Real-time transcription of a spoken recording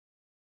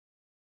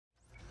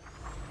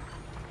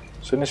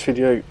So in this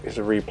video is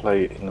a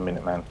replay in the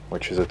Minuteman,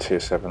 which is a tier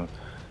 7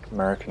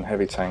 American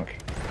heavy tank.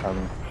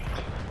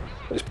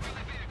 It's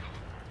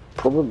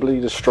probably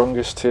the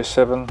strongest tier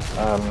 7.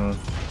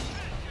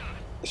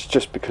 It's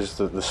just because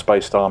the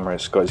spaced armour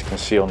it's got, as you can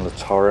see on the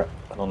turret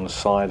and on the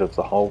side of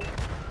the hull.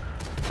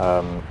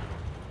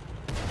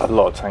 A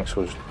lot of tanks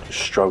will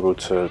struggle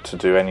to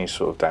do any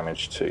sort of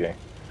damage to you.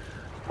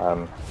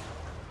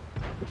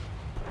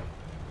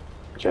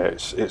 Yeah,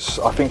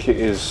 I think it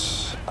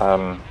is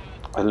a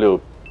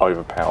little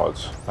overpowered.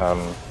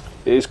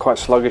 It is quite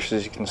sluggish,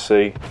 as you can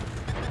see,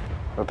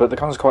 but the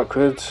gun's quite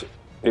good.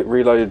 It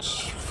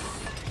reloads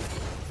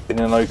in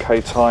an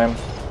okay time,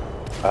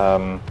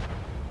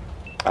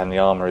 and the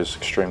armour is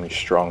extremely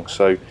strong.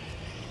 So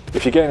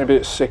if you're getting a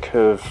bit sick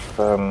of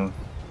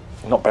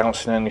not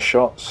bouncing any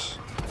shots,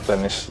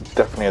 then this is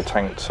definitely a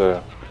tank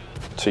to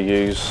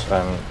use.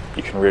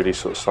 You can really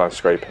sort of side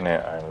scraping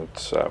it and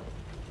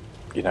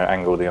you know,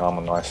 angle the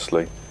armour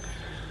nicely.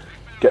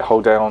 Get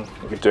hold down,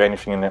 you can do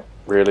anything in it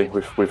really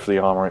with the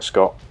armour it's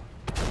got.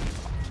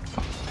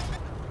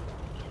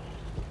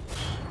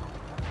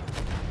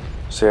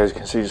 So as you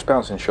can see, just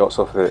bouncing shots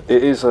off of it.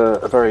 It is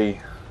a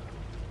very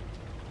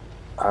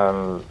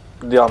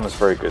the armour's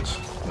very good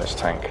on this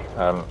tank.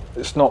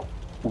 It's not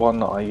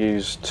one that I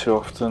use too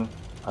often.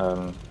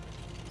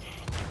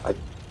 I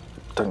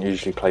don't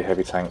usually play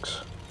heavy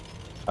tanks,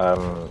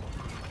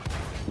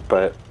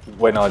 but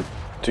when I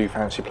do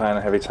fancy playing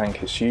a heavy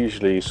tank, it's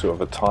usually sort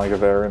of a Tiger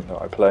variant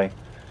that I play.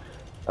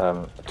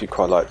 I do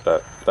quite like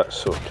that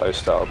sort of play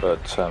style,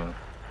 but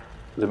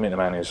the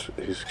Minuteman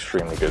is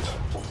extremely good.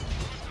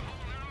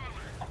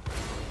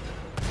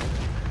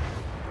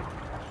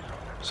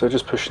 So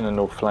just pushing the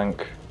north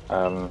flank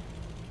on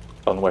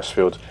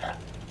Westfield.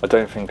 I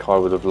don't think I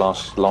would have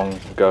lasted long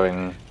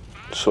going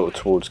sort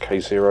of towards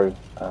K0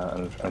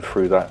 and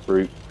through that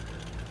route.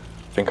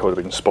 I think I would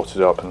have been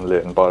spotted up and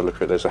lit, and by the look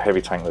of it, there's a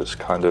heavy tank that's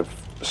kind of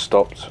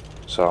stopped,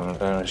 so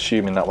I'm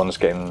assuming that one's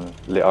getting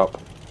lit up.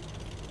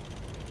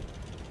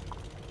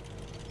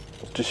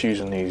 Just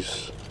using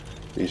these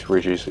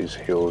ridges, these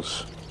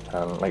hills,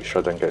 make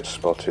sure I don't get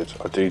spotted.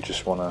 I do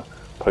just want to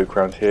poke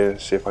around here,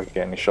 see if I can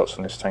get any shots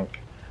on this tank.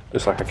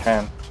 Looks like I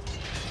can.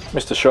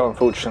 Missed a shot,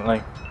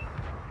 unfortunately.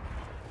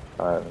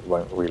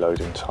 Won't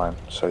reload in time,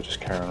 so just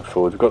carry on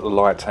forward. We've got the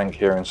light tank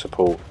here in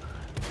support.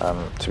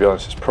 To be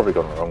honest, it's probably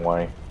gone the wrong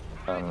way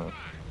on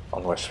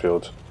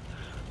Westfield,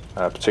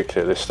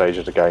 particularly at this stage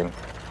of the game.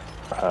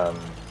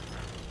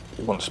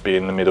 It wants to be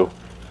in the middle.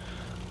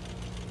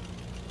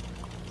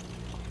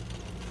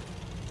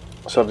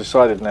 So I've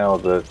decided now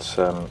that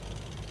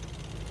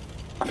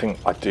I think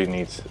I do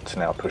need to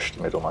now push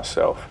the middle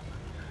myself.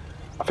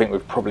 I think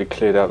we've probably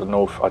cleared out the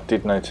north. I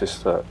did notice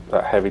that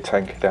heavy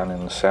tank down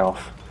in the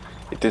south,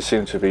 it did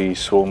seem to be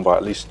swarmed by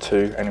at least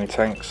 2 enemy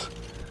tanks,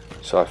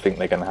 so I think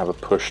they're going to have a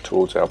push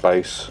towards our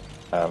base.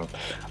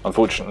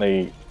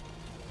 Unfortunately,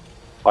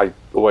 I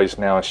always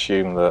now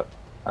assume that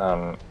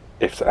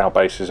if our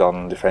base is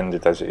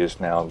undefended as it is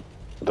now,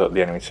 that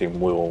the enemy team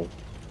will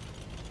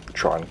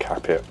try and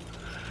cap it.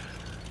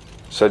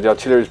 So the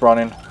artillery is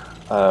running.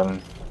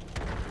 I'm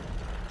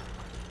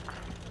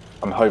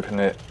hoping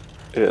it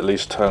at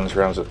least turns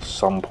around at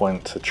some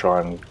point to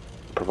try and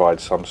provide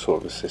some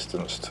sort of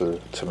assistance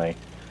to me.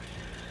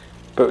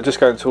 But we're just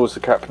going towards the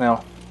cap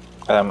now.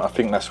 I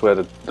think that's where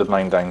the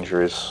main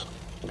danger is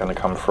going to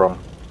come from.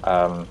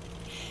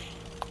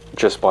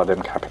 Just by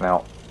them capping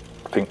out.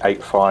 I think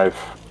 8-5.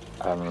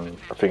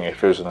 I think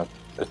if it was in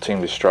a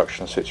team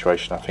destruction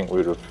situation, I think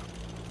we'd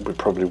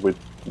probably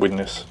win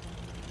this.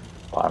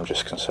 But I'm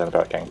just concerned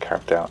about getting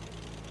capped out.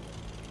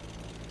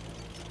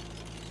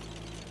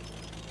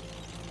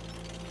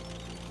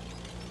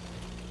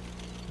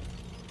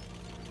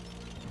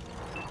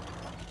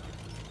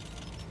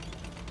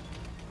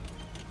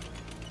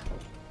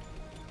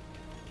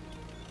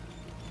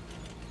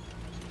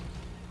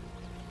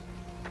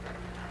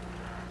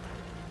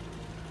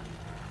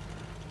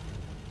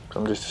 So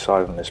I'm just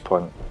deciding at this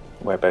point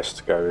where best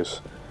to go is.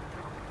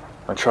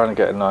 I'm trying to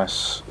get a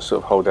nice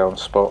sort of hold down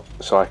spot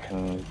so I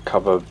can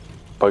cover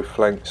both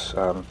flanks.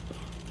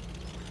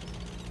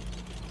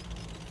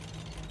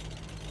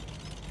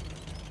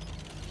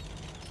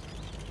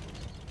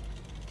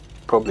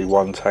 Probably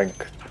one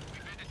tank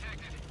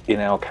in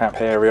our cap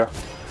area,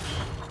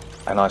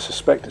 and I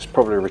suspect it's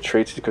probably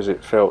retreated because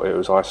it felt it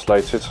was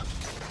isolated.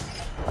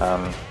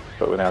 But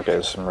we're now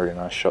getting some really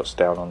nice shots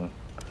down on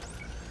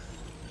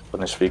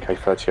this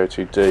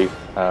VK3002D.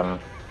 I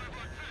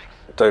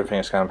don't think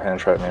it's going to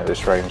penetrate me at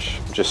this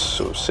range, just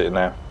sort of sitting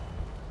there.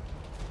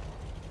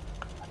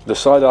 The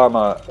side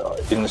armour,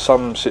 in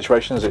some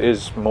situations, it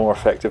is more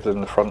effective than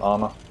the front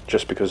armour,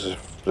 just because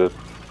of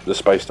the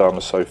spaced armour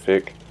is so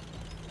thick.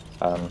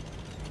 So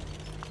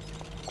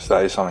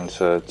that is something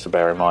to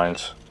bear in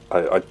mind.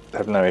 I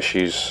have no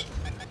issues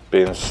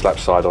being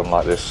slapped side on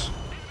like this.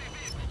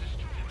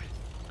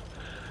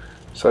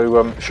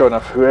 So sure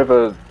enough,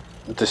 whoever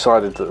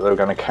decided that they were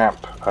going to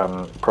cap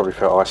probably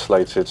felt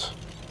isolated,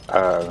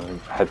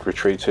 had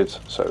retreated,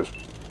 so it was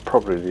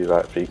probably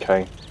that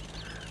VK.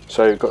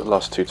 So we've got the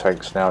last two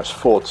tanks now. It's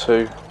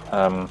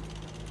 4-2.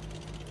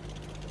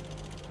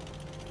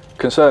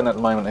 Concern at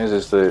the moment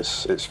is that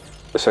it's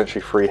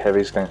essentially 3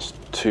 heavies against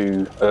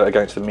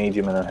against the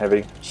medium and a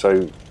heavy.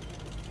 So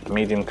the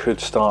medium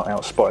could start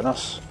out spotting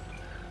us,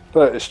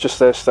 but it's just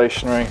there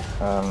stationary.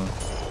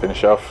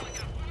 Finish off.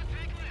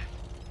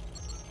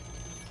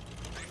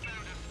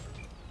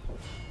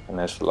 And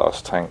there's the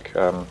last tank.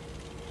 I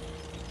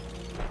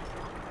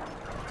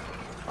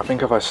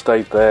think if I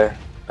stayed there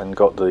and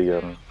got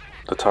the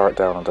turret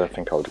down, I don't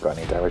think I would have got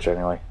any damage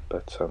anyway.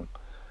 But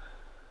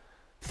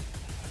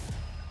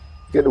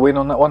get the win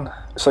on that one.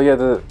 So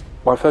yeah,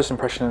 my first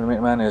impression of the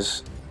Minuteman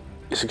is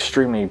it's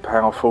extremely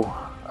powerful.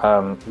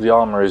 The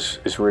armor is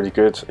really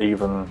good,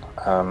 even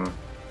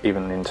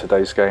in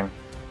today's game.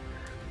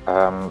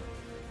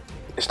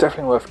 It's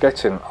definitely worth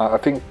getting. I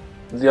think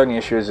the only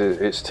issue is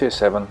it's tier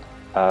 7.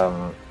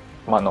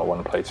 Might not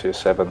want to play tier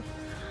 7,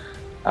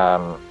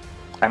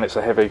 and it's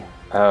a heavy,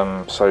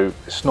 so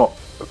it's not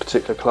a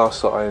particular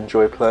class that I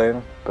enjoy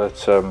playing, but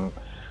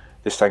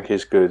this tank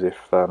is good if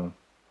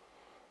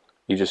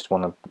you just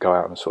want to go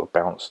out and sort of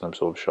bounce and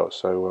absorb shots.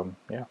 So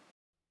yeah.